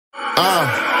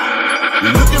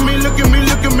Look at me, look at me,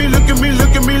 look at me, look at me,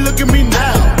 look at me, look at me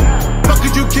now. Fuck, are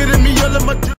you kidding me? All of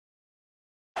my...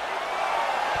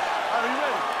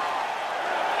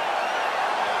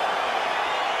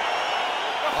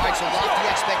 Alright, so lofty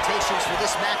expectations for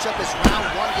this matchup as round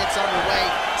one gets underway.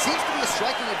 Seems to be a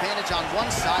striking advantage on one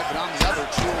side, but on the other,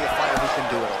 truly a fighter who can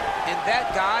do it all. And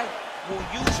that guy will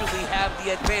usually have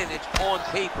the advantage on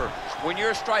paper. When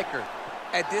you're a striker,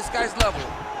 at this guy's level,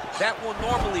 that will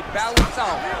normally balance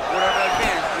out whatever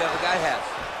advantage the other guy has.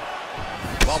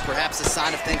 Well, perhaps a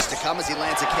sign of things to come as he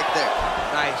lands a kick there.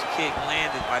 Nice kick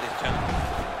landed by this gentleman.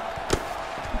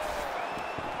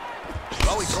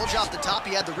 Well, we told you off the top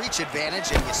he had the reach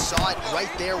advantage, and you saw it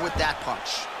right there with that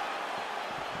punch.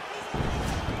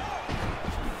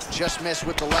 Just missed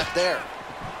with the left there.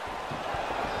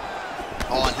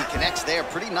 Oh, and he connects there.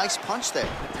 Pretty nice punch there.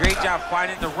 Great job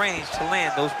finding the range to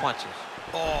land those punches.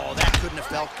 Oh, that couldn't have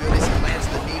felt good as he lands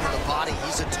the knee to the body.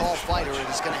 He's a tall fighter, and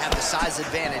he's going to have the size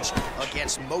advantage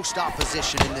against most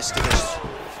opposition in this division.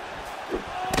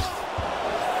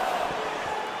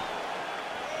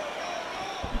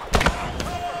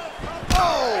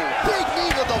 Oh, big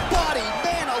knee to the body,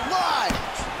 man alive!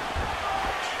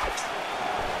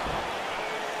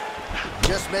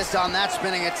 Just missed on that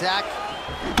spinning attack.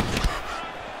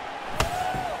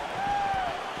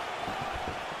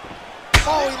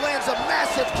 Oh, he lands a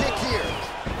massive kick here.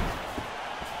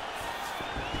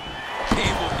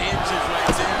 Cable inches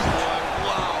right there, boy.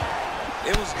 Wow.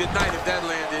 It was good night if that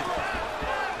landed.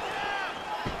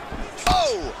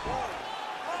 Oh!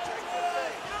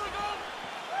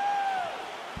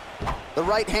 The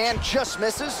right hand just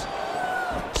misses.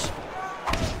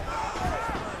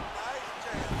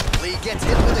 Lee gets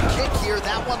hit with a kick here.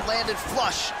 That one landed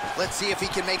flush. Let's see if he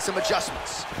can make some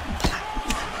adjustments.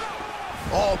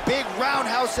 Oh, big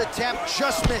roundhouse attempt,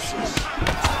 just misses.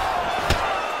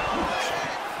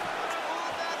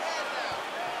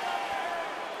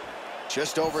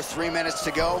 Just over 3 minutes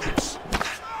to go.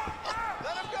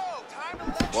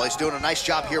 Well, he's doing a nice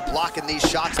job here blocking these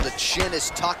shots. The chin is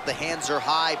tucked, the hands are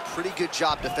high. Pretty good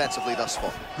job defensively thus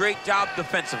far. Great job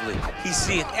defensively. He's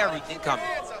seeing everything coming.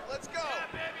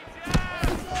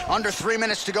 Under 3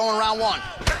 minutes to go in round one.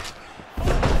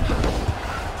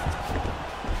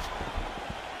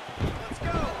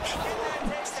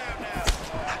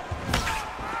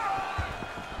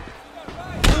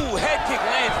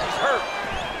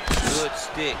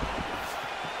 Stick.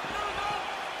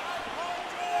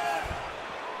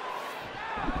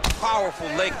 Powerful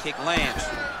leg kick lands.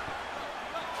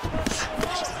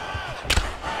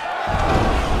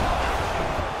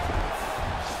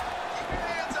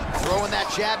 Throwing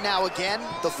that jab now again,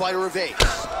 the fighter evades.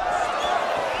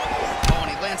 Oh,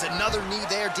 and he lands another knee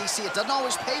there, DC. It doesn't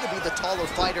always pay to be the taller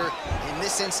fighter. In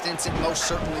this instance, it most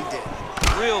certainly did.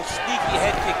 Real sneaky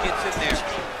head kick gets in there.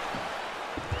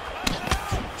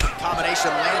 Combination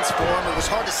lands for him. It was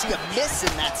hard to see a miss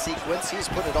in that sequence. He's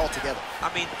put it all together. I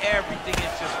mean, everything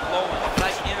is just flowing. It's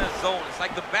like in a zone. It's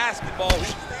like the basketball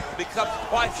becomes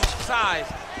twice its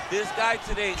size. This guy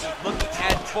today is looking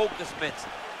at focusments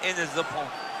in his opponent.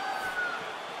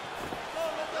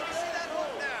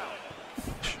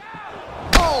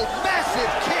 Oh, massive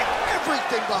kick.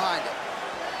 Everything behind it.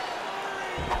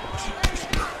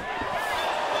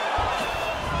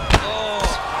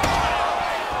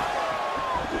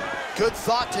 Good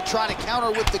thought to try to counter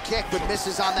with the kick, but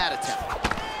misses on that attempt.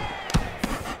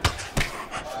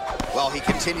 Well, he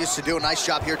continues to do a nice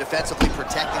job here defensively,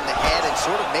 protecting the head and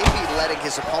sort of maybe letting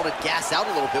his opponent gas out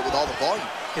a little bit with all the volume.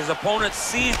 His opponent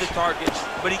sees the target,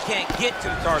 but he can't get to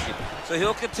the target. So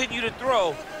he'll continue to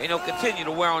throw, and he'll continue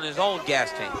to wear on his own gas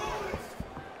tank.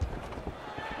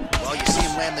 Well, you see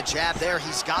him land the jab there.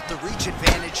 He's got the reach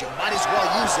advantage. You might as well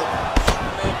use it.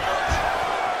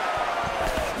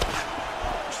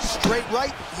 Straight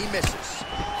right, he misses.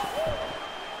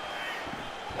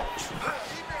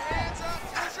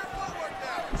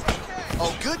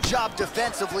 Oh, good job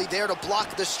defensively there to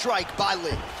block the strike by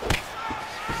Lee.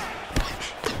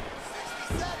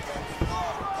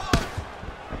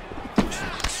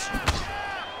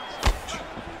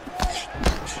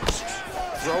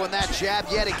 Throwing that jab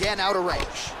yet again out of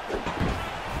range.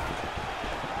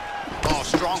 Oh,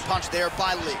 strong punch there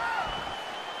by Lee.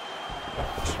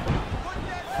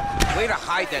 Way to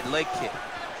hide that leg kick.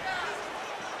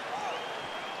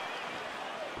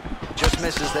 Just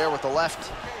misses there with the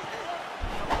left.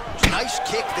 Nice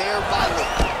kick there by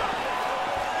Lee.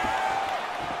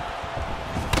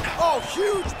 Oh,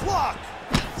 huge block.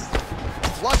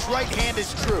 Flush right hand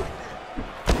is true.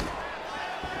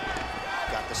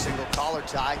 Got the single collar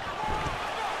tie.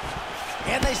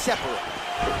 And they separate.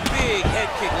 Big head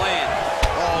kick land.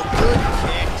 Oh, good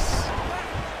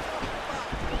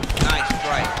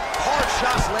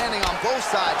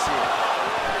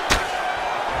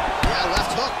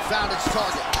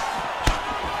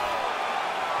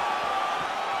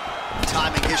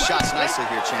shots nicely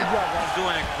here, champ. He's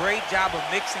doing a great job of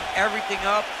mixing everything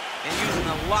up and using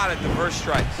a lot of diverse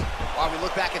strikes. While we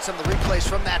look back at some of the replays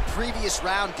from that previous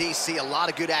round, DC, a lot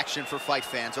of good action for fight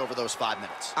fans over those 5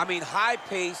 minutes. I mean, high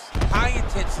pace, high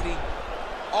intensity,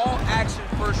 all action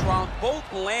first round.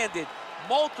 Both landed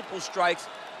multiple strikes.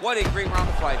 What a great round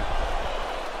of fighting.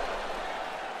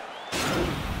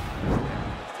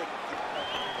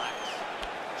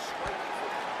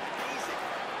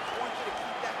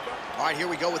 All right, here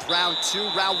we go with round 2.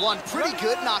 Round 1, pretty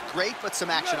good, not great, but some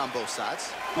action on both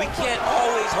sides. We can't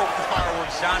always hope for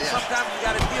fireworks, John. Yeah. Sometimes you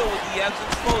got to deal with the ebbs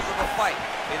and flows of a fight.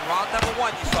 In round number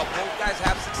 1, you saw both guys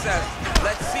have success.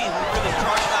 Let's see who really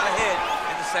charged out ahead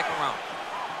in the second round.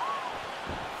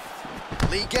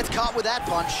 Lee gets caught with that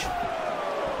punch.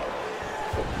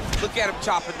 Look at him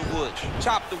chopping the wood.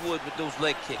 Chop the wood with those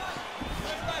leg kicks.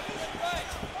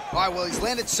 All right, well, he's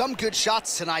landed some good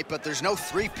shots tonight, but there's no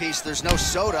three-piece, there's no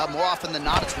soda. More often than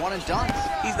not, it's one and done.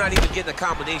 He's not even getting a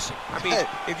combination. I mean,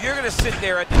 if you're going to sit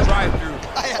there at the drive-thru,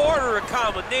 order a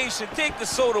combination, take the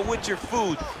soda with your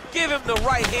food, give him the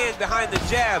right hand behind the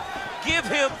jab, give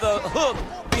him the hook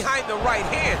behind the right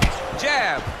hand.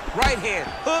 Jab, right hand,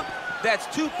 hook. That's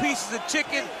 2 pieces of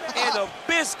chicken and a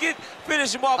biscuit.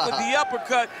 Finish him off with the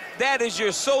uppercut. That is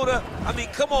your soda. I mean,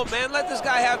 come on, man. Let this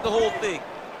guy have the whole thing.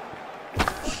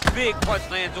 Big punch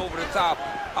lands over the top.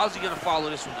 How's he going to follow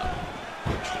this one up?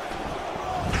 Over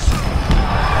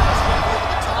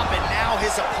the top, and now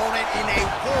his opponent in a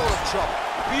world of trouble.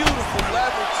 Beautiful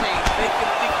level change. Make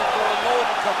him think you're going low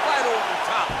and come right over the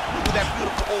top with that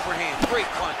beautiful overhand.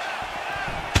 Great punch.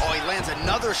 Oh, he lands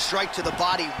another strike to the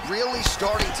body, really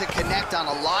starting to connect on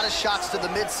a lot of shots to the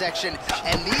midsection,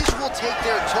 and these will take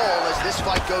their toll as this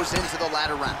fight goes into the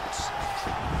latter rounds.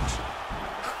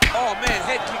 Oh, man,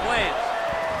 head kick lands.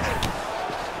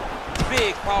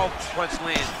 Big, powerful punch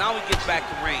lands. Now he gets back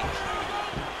in range.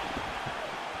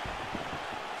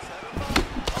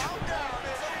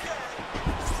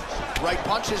 Right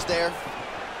punches there.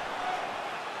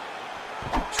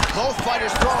 Both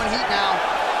fighters throwing heat now.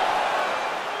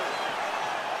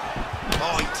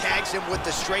 Oh, he tags him with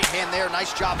the straight hand there.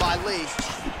 Nice job by Lee.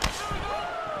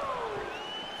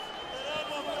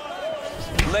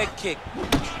 Leg kick.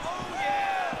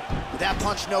 That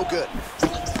punch no good.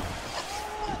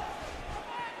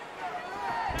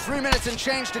 3 minutes and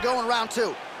change to go in round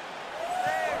 2.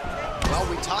 Well,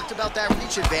 we talked about that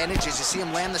reach advantage as you see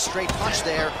him land the straight punch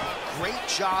there. Great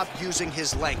job using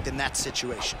his length in that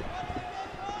situation.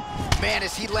 Man,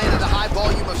 as he landed a high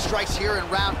volume of strikes here in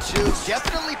round 2,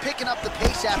 definitely picking up the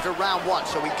pace after round 1.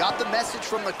 So he got the message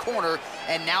from the corner,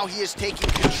 and now he is taking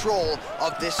control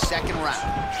of this second round.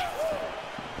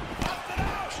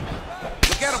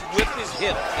 Look at him whip his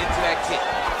hip into that kick.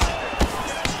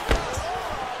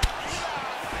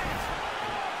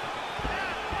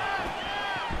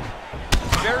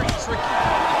 Very tricky when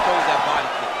he throws that body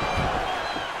kick.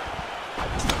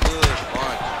 Good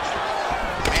punch.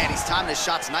 Man, he's timing his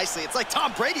shots nicely. It's like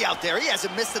Tom Brady out there. He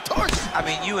hasn't missed the target. I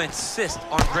mean, you insist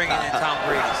on bringing in Tom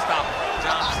Brady. Stop it,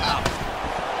 John, stop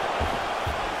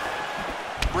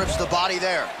it. Rips the body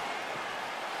there.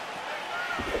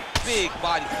 Big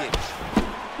body kick.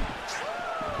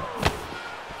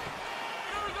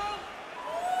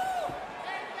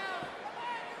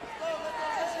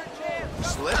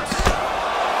 Slips.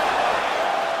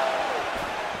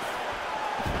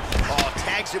 Oh,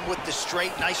 tags him with the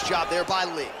straight. Nice job there by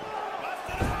Lee.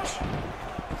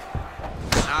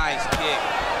 Nice kick.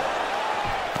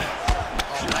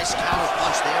 Oh, nice counter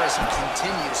punch there as he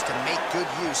continues to make good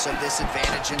use of this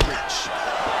advantage and reach.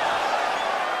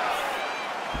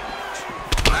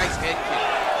 Nice head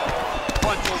kick.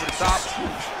 Punch over the top.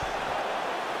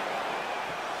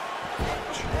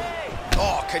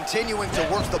 Oh, continuing to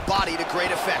work the body to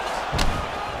great effect.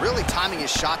 Really timing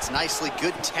his shots nicely.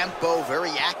 Good tempo,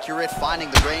 very accurate, finding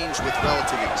the range with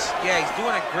relative ease. Yeah, he's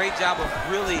doing a great job of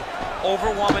really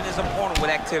overwhelming his opponent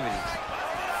with activities.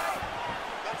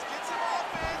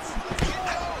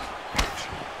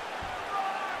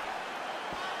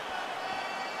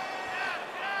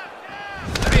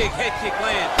 Big head kick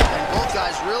lands. And both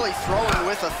guys really throwing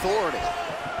with authority.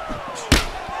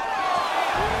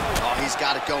 Oh, he's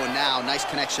got it going now. Nice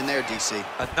connection there, DC.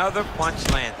 Another punch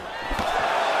landed.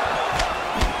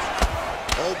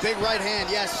 Oh, big right hand,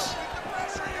 yes.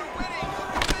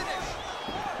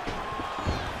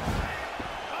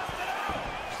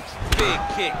 Big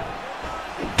kick.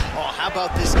 Oh, how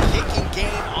about this kicking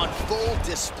game on full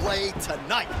display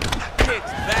tonight?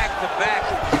 Kicks back to back,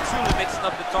 truly mixing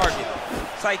up the target.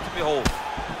 Sight to behold.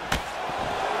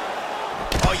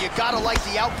 Oh, you gotta like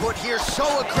the output here. So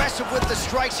aggressive with the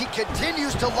strikes. He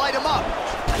continues to light him up.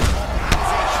 That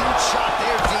is a huge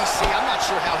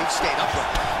stayed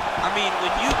upright. I mean,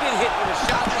 when you get hit with a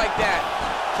shot like that,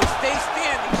 to stay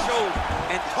standing shows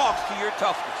and talks to your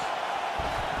toughness.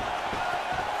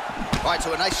 All right,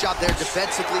 so a nice shot there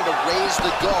defensively to raise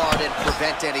the guard and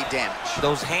prevent any damage.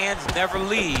 Those hands never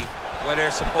leave where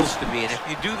they're supposed to be, and if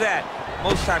you do that,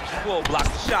 most times you will block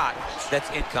the shot that's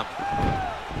incoming.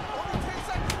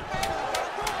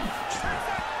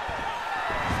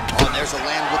 Oh, and there's a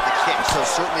land with the kick, so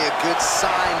certainly a good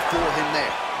sign for him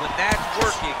there. When that's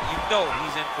working, you know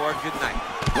he's in for a good night.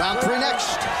 Round 3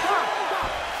 next.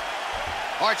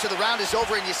 All right, so the round is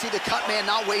over, and you see the cut man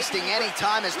not wasting any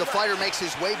time as the fighter makes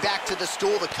his way back to the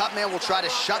stool. The cut man will try to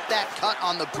shut that cut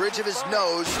on the bridge of his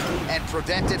nose and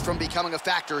prevent it from becoming a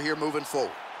factor here moving forward.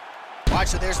 All right,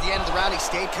 so there's the end of the round. He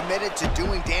stayed committed to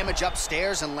doing damage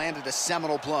upstairs and landed a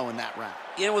seminal blow in that round.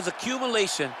 It was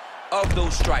accumulation of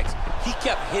those strikes. He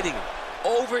kept hitting him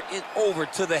over and over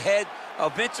to the head.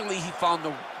 Eventually, he found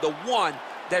the one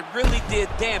that really did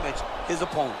damage his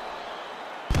opponent.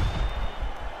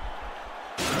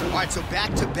 All right, so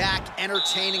back-to-back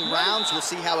entertaining rounds. We'll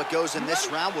see how it goes in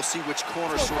this round. We'll see which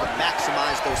corner sort of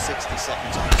maximize those 60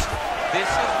 seconds on the screen. This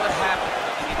is what happens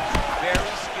when you get two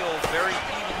very skilled, very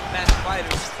even match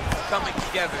fighters coming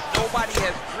together. Nobody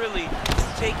has really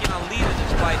taken a lead in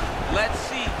this fight. Let's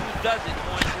see who does it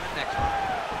going to the next round.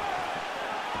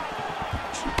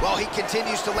 Well, he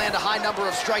continues to land a high number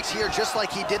of strikes here, just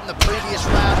like he did in the previous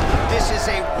round. This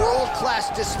is a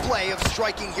world-class display of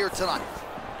striking here tonight.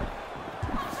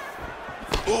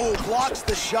 Ooh, blocks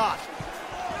the shot.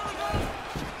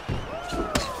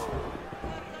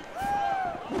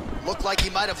 Looked like he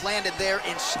might have landed there.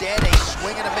 Instead, a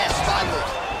swing and a miss by Lee.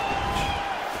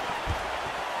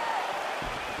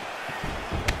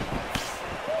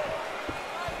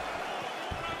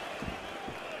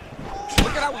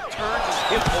 Look at how he turns his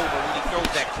hip over when he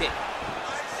throws that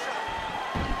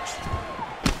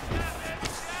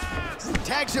kick.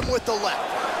 Tags him with the left.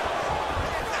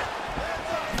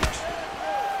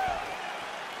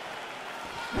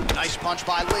 Nice punch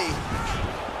by Lee.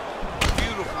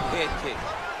 Beautiful head kick.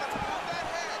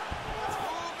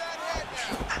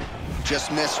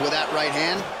 Just missed with that right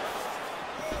hand.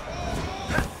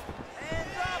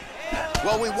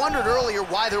 Well, we wondered earlier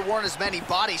why there weren't as many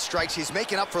body strikes. He's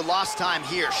making up for lost time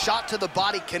here. Shot to the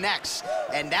body connects,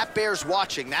 and that bears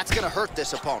watching. That's going to hurt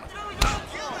this opponent.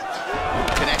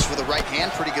 Connects with the right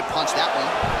hand. Pretty good punch, that one.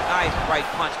 Nice right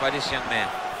punch by this young man.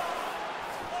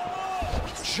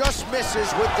 Just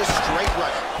misses with the straight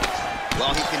right.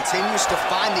 Well, he continues to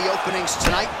find the openings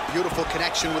tonight. Beautiful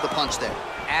connection with the punch there.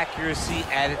 Accuracy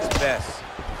at its best.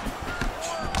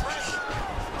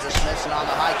 Just missing on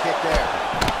the high kick there.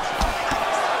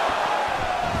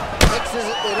 Mixes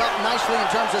it up nicely in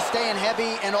terms of staying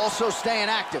heavy and also staying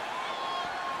active.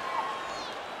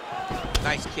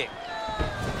 Nice kick.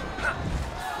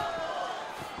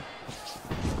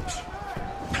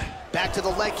 Back to the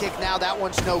leg kick now. That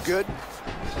one's no good.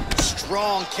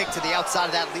 Strong kick to the outside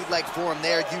of that lead leg for him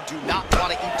there. You do not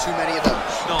want to eat too many of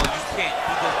those. No, you can't.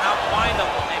 He does not wind up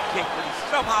on that kick, but he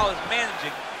somehow is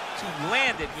managing to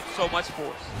land it with so much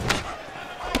force.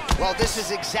 Well, this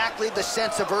is exactly the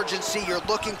sense of urgency you're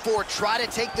looking for. Try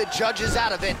to take the judges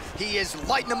out of it. He is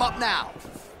lighting them up now.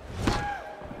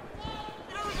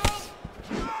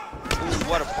 Ooh,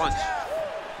 what a punch.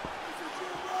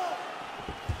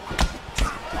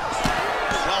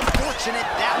 Well, fortunate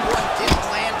that one didn't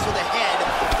land to the head.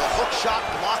 The hook shot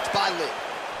blocked by Lee.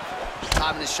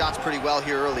 Timing his shots pretty well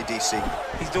here early, DC.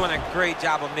 He's doing a great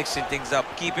job of mixing things up,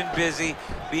 keeping busy,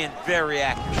 being very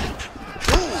active.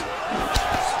 Ooh.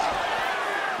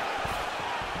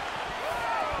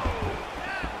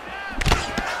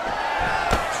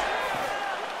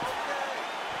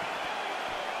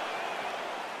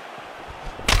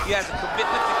 He has a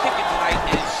commitment to kicking tonight,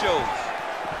 and it shows.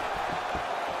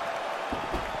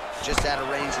 Just out of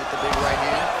range with the big right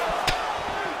hand.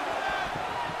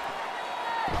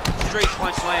 Straight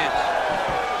punch lands.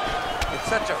 It's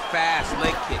such a fast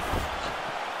leg kick.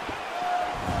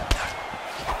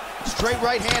 Straight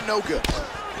right hand, no good.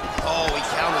 Oh, he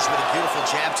counters with a beautiful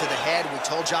jab to the head. We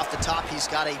told you off the top he's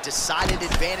got a decided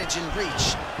advantage in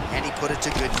reach, and he put it to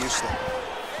good use there.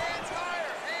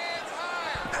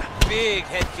 Big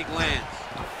head kick lands.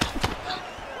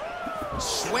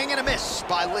 Swing and a miss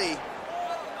by Lee.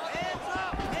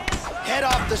 Head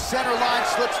off the center line,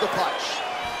 slips the punch.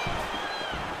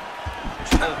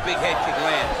 Oh, big head kick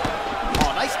lands.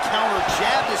 Oh, nice counter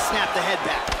jab to snap the head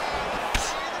back.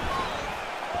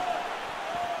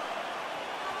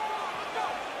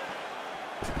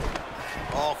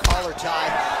 Oh, collar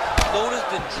tie. Notice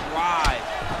the drive.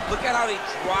 Look at how they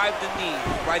drive the knee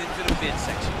right into the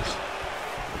midsection.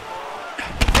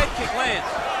 Head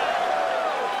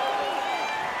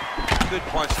good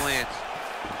punch lands.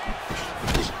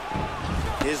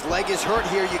 His leg is hurt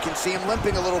here. You can see him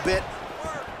limping a little bit.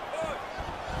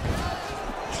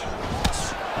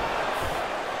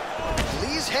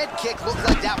 Lee's head kick looked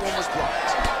like that one was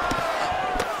blocked.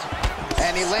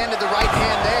 And he landed the right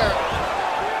hand there.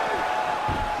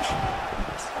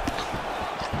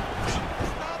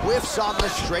 Whiffs on the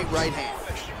straight right hand.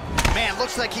 Man,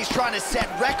 looks like he's trying to set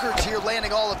records here,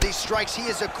 landing all of these strikes. He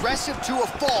is aggressive to a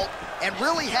fault and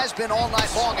really has been all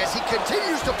night long as he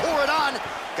continues to pour it on.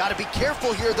 Got to be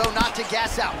careful here, though, not to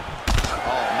gas out.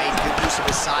 Oh, made good use of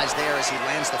his size there as he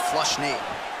lands the flush knee.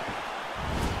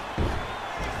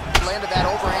 Landed that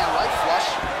overhand right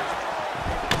flush.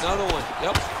 Another one.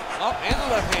 Yep. Up and the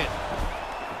left hand.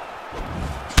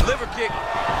 Liver kick.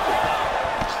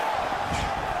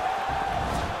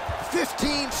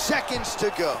 15 seconds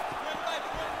to go.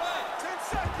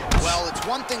 Well, it's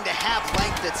one thing to have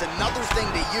length, it's another thing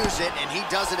to use it, and he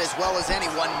does it as well as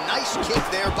anyone. Nice kick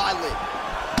there by Lee.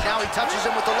 Now he touches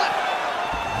him with the left.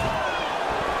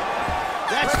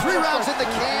 That's 3 rounds in the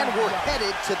can. We're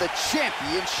headed to the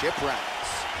championship rounds.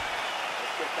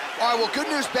 All right, well, good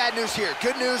news, bad news here.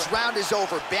 Good news, round is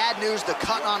over. Bad news, the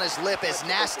cut on his lip, as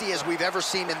nasty as we've ever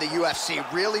seen in the UFC.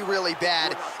 Really, really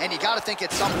bad. And you got to think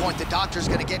at some point the doctor's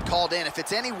going to get called in. If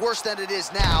it's any worse than it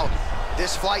is now,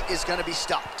 this fight is going to be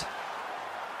stopped.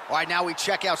 All right, now we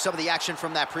check out some of the action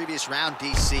from that previous round,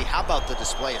 DC. How about the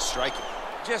display of striking?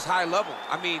 Just high level.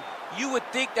 I mean, you would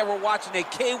think that we're watching a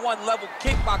K1 level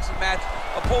kickboxing match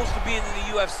opposed to being in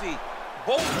the UFC.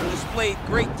 Both displayed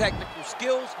great technical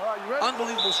skills,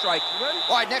 unbelievable striking.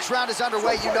 All right, next round is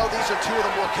underway. You know these are 2 of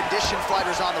the more conditioned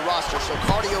fighters on the roster, so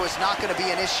cardio is not going to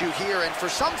be an issue here. And for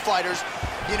some fighters,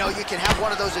 you know, you can have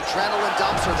one of those adrenaline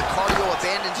dumps or the cardio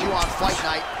abandons you on fight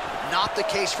night. Not the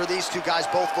case for these 2 guys.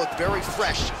 Both look very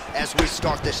fresh as we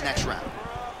start this next round.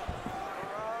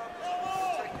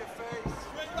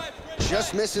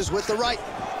 Just misses with the right.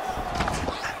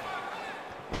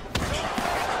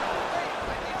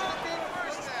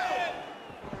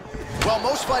 Well,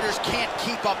 most fighters can't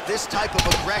keep up this type of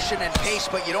aggression and pace,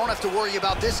 but you don't have to worry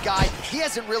about this guy. He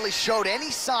hasn't really showed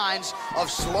any signs of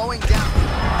slowing down.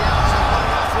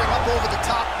 Offering up over the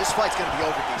top. This fight's going to be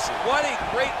over, DC. What a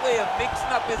great way of mixing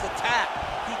up his attack.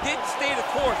 He didn't stay the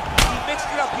course. He mixed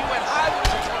it up. He went high when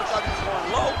he thought he was going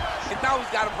low, and now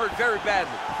he's got him hurt very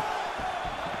badly.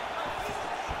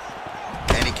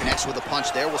 And he connects with a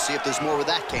punch there. We'll see if there's more where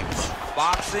that came from.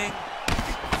 Boxing,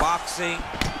 boxing,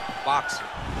 boxing.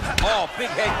 Oh, big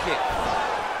head kick.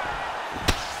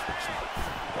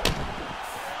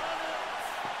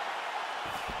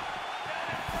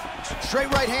 Straight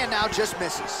right hand now, just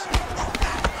misses.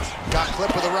 Got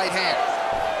clipped with the right hand.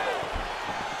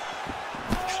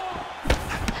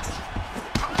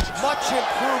 Much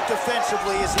improved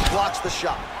defensively as he blocks the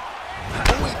shot.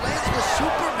 Oh, he lands the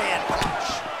Superman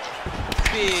punch.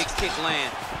 Big kick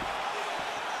land.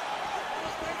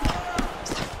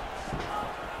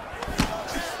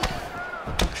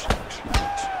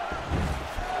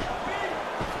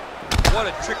 What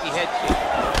a tricky head kick.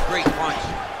 Great punch.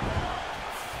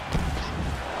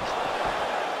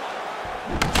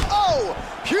 Oh,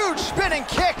 huge spinning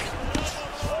kick.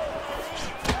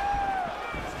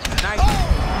 Nice. Oh.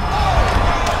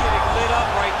 He's getting lit up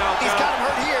right now. He's got him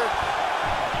hurt here.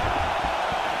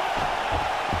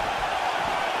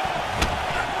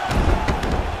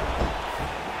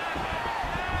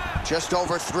 Just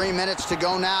over 3 minutes to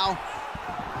go now.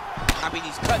 I mean,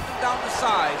 he's cutting down the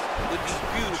size with these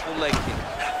beautiful leg kicks.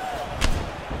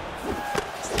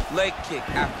 Leg kick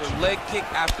after leg kick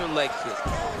after leg kick.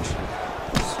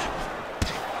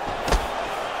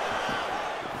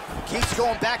 Keeps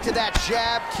going back to that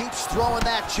jab, keeps throwing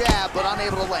that jab, but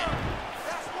unable to land.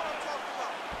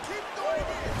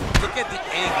 Look at the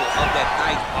angle of that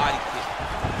nice body kick.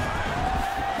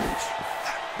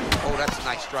 Oh, that's a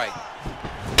nice strike.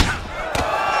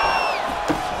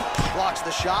 Blocks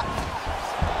the shot.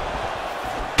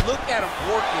 Look at him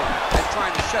working at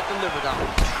trying to shut the liver down.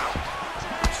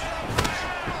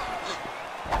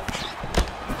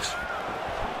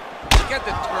 Look at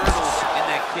the turtles in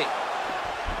that kick.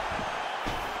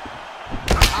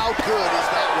 How good is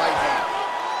that right hand?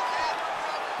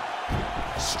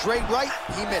 Straight right,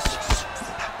 he misses.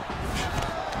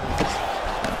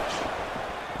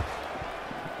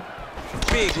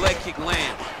 Big leg kick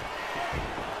land.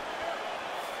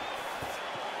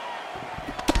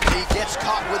 He gets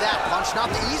caught with that punch. Not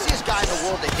the easiest guy in the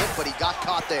world to hit, but he got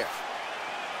caught there.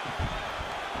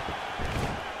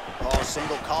 Oh,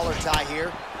 single collar tie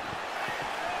here.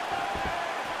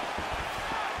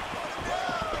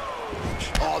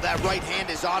 Oh, that right hand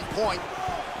is on point.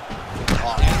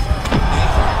 Oh.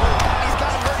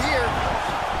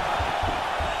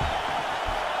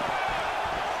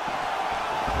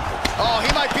 Oh,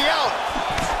 he might be out.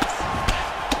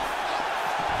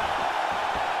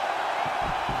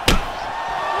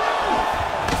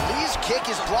 Lee's kick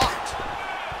is blocked.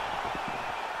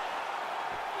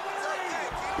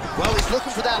 Well, he's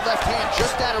looking for that left hand,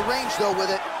 just out of range, though, with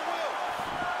it.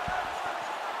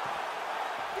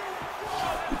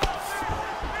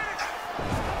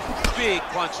 Big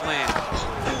punch lands.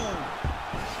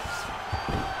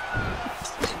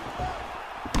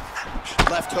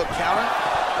 Left hook counter.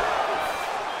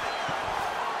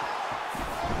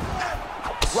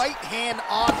 Right hand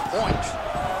on point.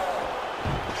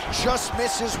 Just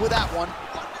misses with that one.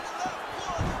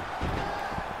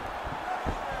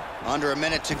 Under a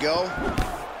minute to go.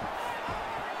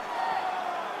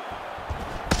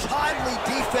 Timely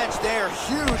defense there.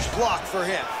 Huge block for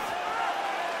him.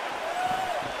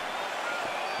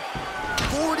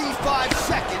 45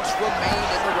 seconds remain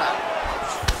in the round.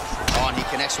 Oh, and he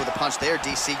connects with a punch there,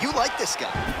 DC. You like this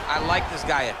guy. I like this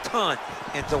guy a ton.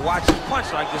 And to watch him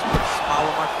punch like this puts a smile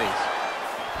on my face.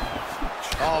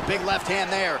 Oh, big left hand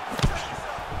there.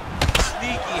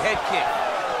 Sneaky head kick.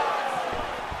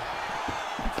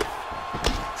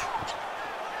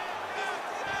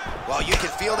 Well, you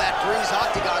can feel that breeze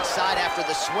octagon side after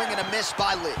the swing and a miss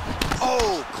by Lee.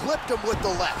 Oh, clipped him with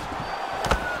the left.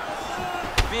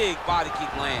 Big body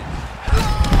kick lands.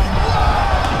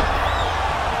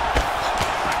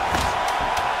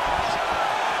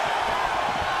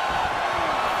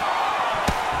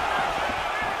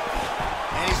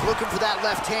 And he's looking for that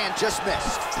left hand, just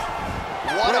missed.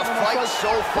 What a fight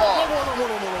so far.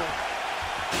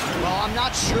 Well, I'm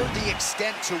not sure the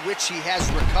extent to which he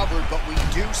has recovered, but we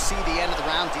do see the end of the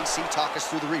round. DC, talk us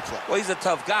through the replay. Well, he's a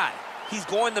tough guy. He's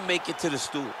going to make it to the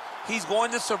stool. He's going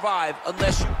to survive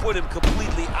unless you put him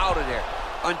completely out of there.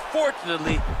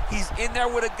 Unfortunately, he's in there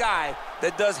with a guy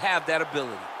that does have that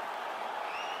ability.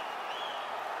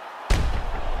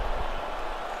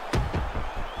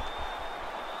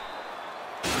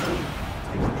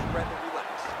 Take a deep breath and relax.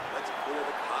 Let's clear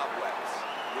the cobwebs.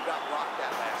 You got rocked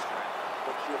that last round,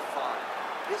 but you're fine.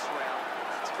 This round,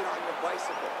 let's get on your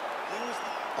bicycle. Use the...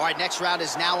 All right, next round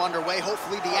is now underway.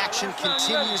 Hopefully the action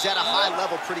continues at a high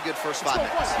level. Pretty good first 5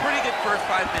 minutes. Pretty good first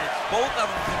 5 minutes. Both of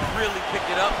them can really pick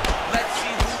it up. Let's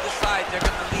see who decides they're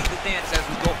going to lead the dance as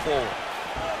we go forward.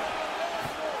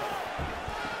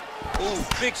 Ooh,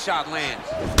 big shot lands.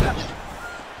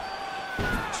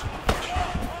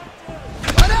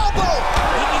 An elbow!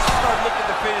 He needs to start looking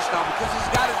to finish now because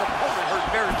he's got his opponent hurt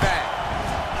very bad.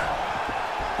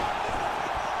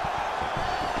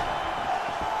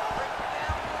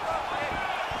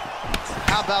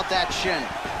 How about that shin?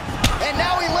 And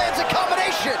now he lands a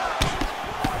combination.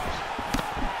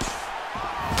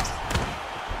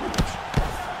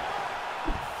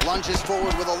 Lunges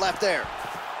forward with a left there.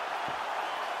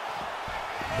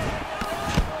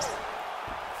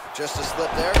 Just a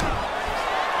slip there.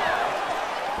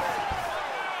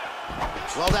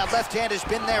 Well, that left hand has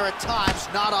been there at times,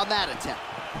 not on that attempt.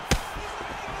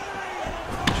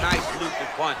 Nice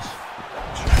looping punch.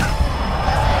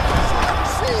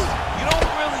 See? You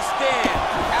don't really stand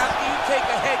after you take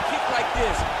a head kick like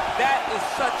this. That is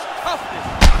such toughness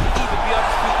to even be on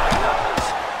his feet right now.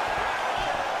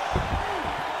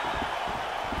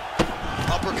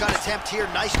 Uppercut attempt here.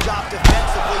 Nice job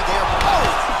defensively there. Oh!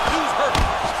 He's hurt.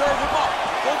 Serve him up.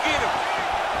 Go get him.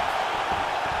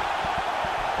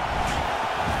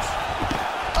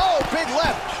 Oh, big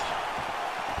left.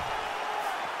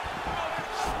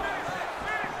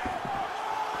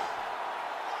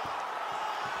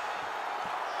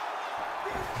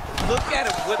 Look at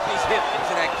him whip his hip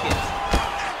into that kick.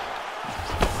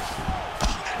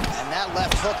 And that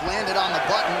left hook landed on the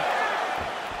button.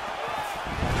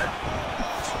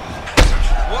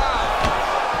 Wow.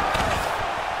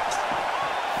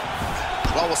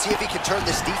 Well, we'll see if he can turn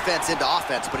this defense into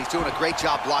offense, but he's doing a great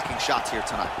job blocking shots here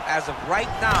tonight. As of right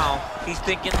now, he's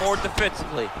thinking more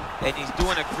defensively, and he's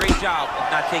doing a great job of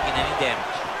not taking any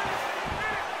damage.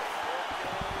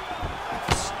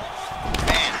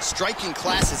 Striking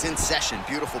class is in session.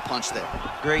 Beautiful punch there.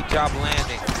 Great job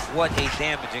landing. What a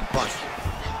damaging punch.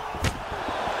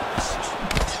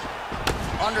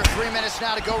 Under 3 minutes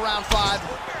now to go round 5.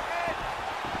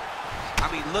 I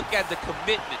mean, look at the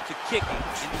commitment to kicking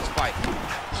in this fight.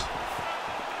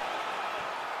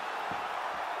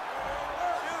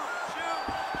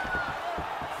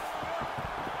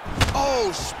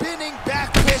 Oh, spinning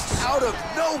back fist out of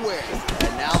nowhere.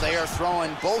 And now they are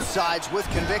throwing both sides with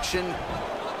conviction.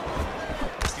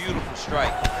 Beautiful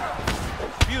strike.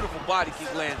 Beautiful body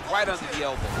kick lands right under the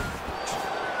elbow.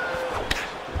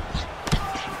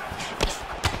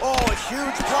 Oh, a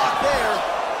huge block there.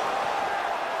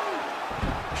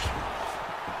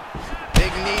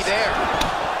 Big knee there.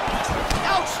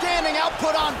 Outstanding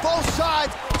output on both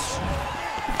sides.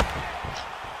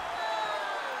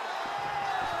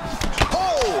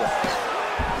 Oh!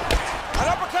 An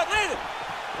uppercut landed.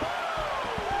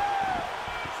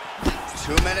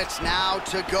 2 minutes now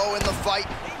to go in the fight.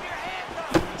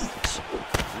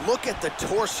 Look at the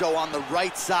torso on the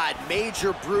right side.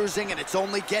 Major bruising, and it's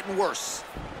only getting worse.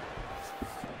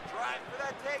 Try for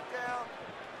that takedown.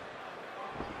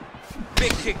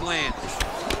 Big kick lands.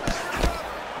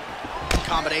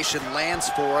 Combination lands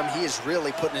for him. He is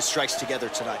really putting his strikes together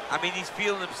tonight. I mean, he's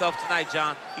feeling himself tonight,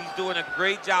 John. He's doing a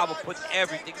great job of putting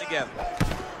everything together.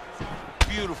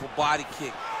 Beautiful body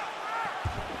kick.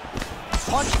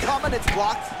 Punch coming, it's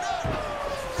blocked.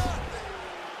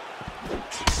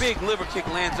 Big liver kick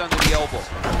lands under the elbow.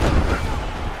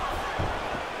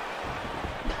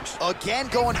 Again,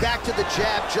 going back to the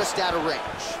jab, just out of range.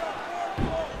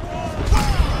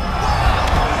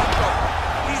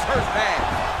 He's hurt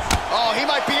bad. Oh, he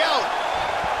might be out.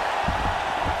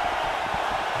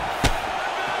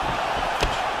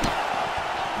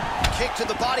 Kick to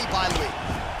the body by Lee.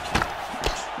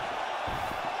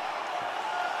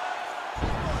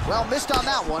 Well, missed on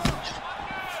that one.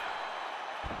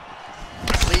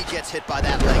 Lee gets hit by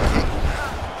that leg kick.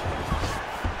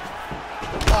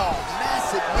 Oh,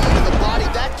 massive knee to the body.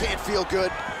 That can't feel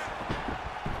good.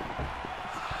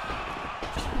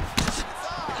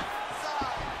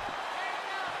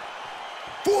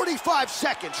 "45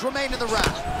 seconds remain in the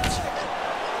round."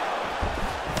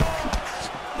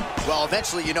 Well,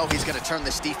 eventually you know he's going to turn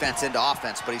this defense into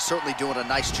offense, but he's certainly doing a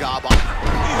nice job on it.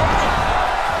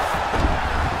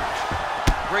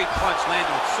 Great punch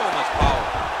landed with so much power.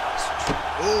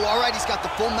 Ooh, all right, he's got the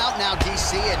full mount now,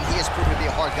 DC, and he has proven to be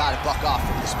a hard guy to buck off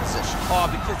from this position. Oh,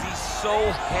 because he's so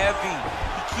heavy.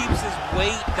 He keeps his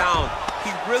weight down. He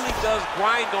really does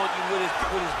grind on you with his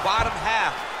bottom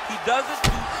half. He doesn't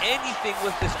do anything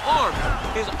with his arms.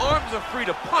 His arms are free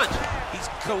to punch. He's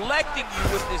collecting you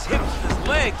with his hips and his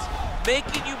legs,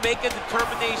 making you make a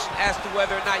determination as to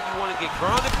whether or not you want to get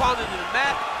ground and pounded to the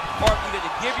mat, or if you're going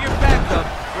to give your back up,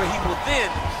 where he will then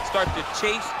start to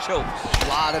chase chokes. A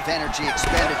lot of energy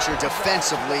expenditure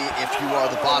defensively if you are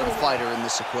the bottom fighter in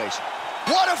this equation.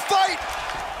 What a fight!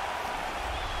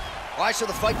 All right, so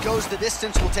the fight goes the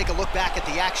distance. We'll take a look back at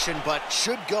the action, but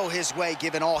should go his way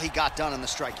given all he got done in the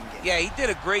striking game. Yeah, he did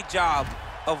a great job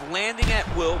of landing at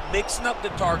will, mixing up the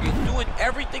target, doing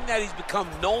everything that he's become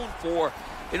known for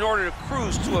in order to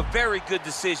cruise to a very good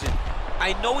decision.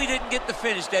 I know he didn't get the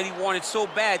finish that he wanted so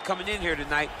bad coming in here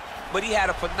tonight, but he had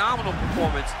a phenomenal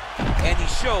performance, and he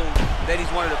showed that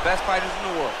he's one of the best fighters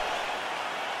in the world.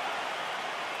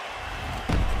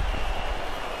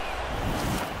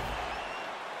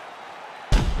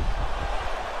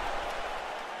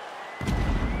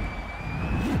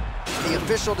 The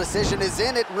official decision is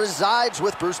in. It resides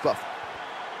with Bruce Buffer.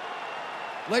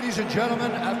 Ladies and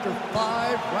gentlemen, after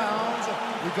 5 rounds,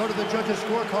 we go to the judges'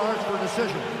 scorecards for a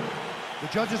decision. The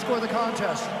judges score the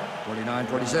contest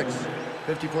 49-46,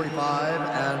 50-45,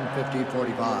 and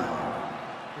 50-45.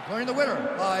 Declaring the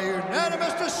winner by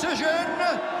unanimous decision,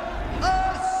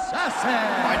 Assassin!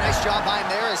 All right, nice job by him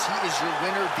there as he is your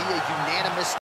winner via unanimous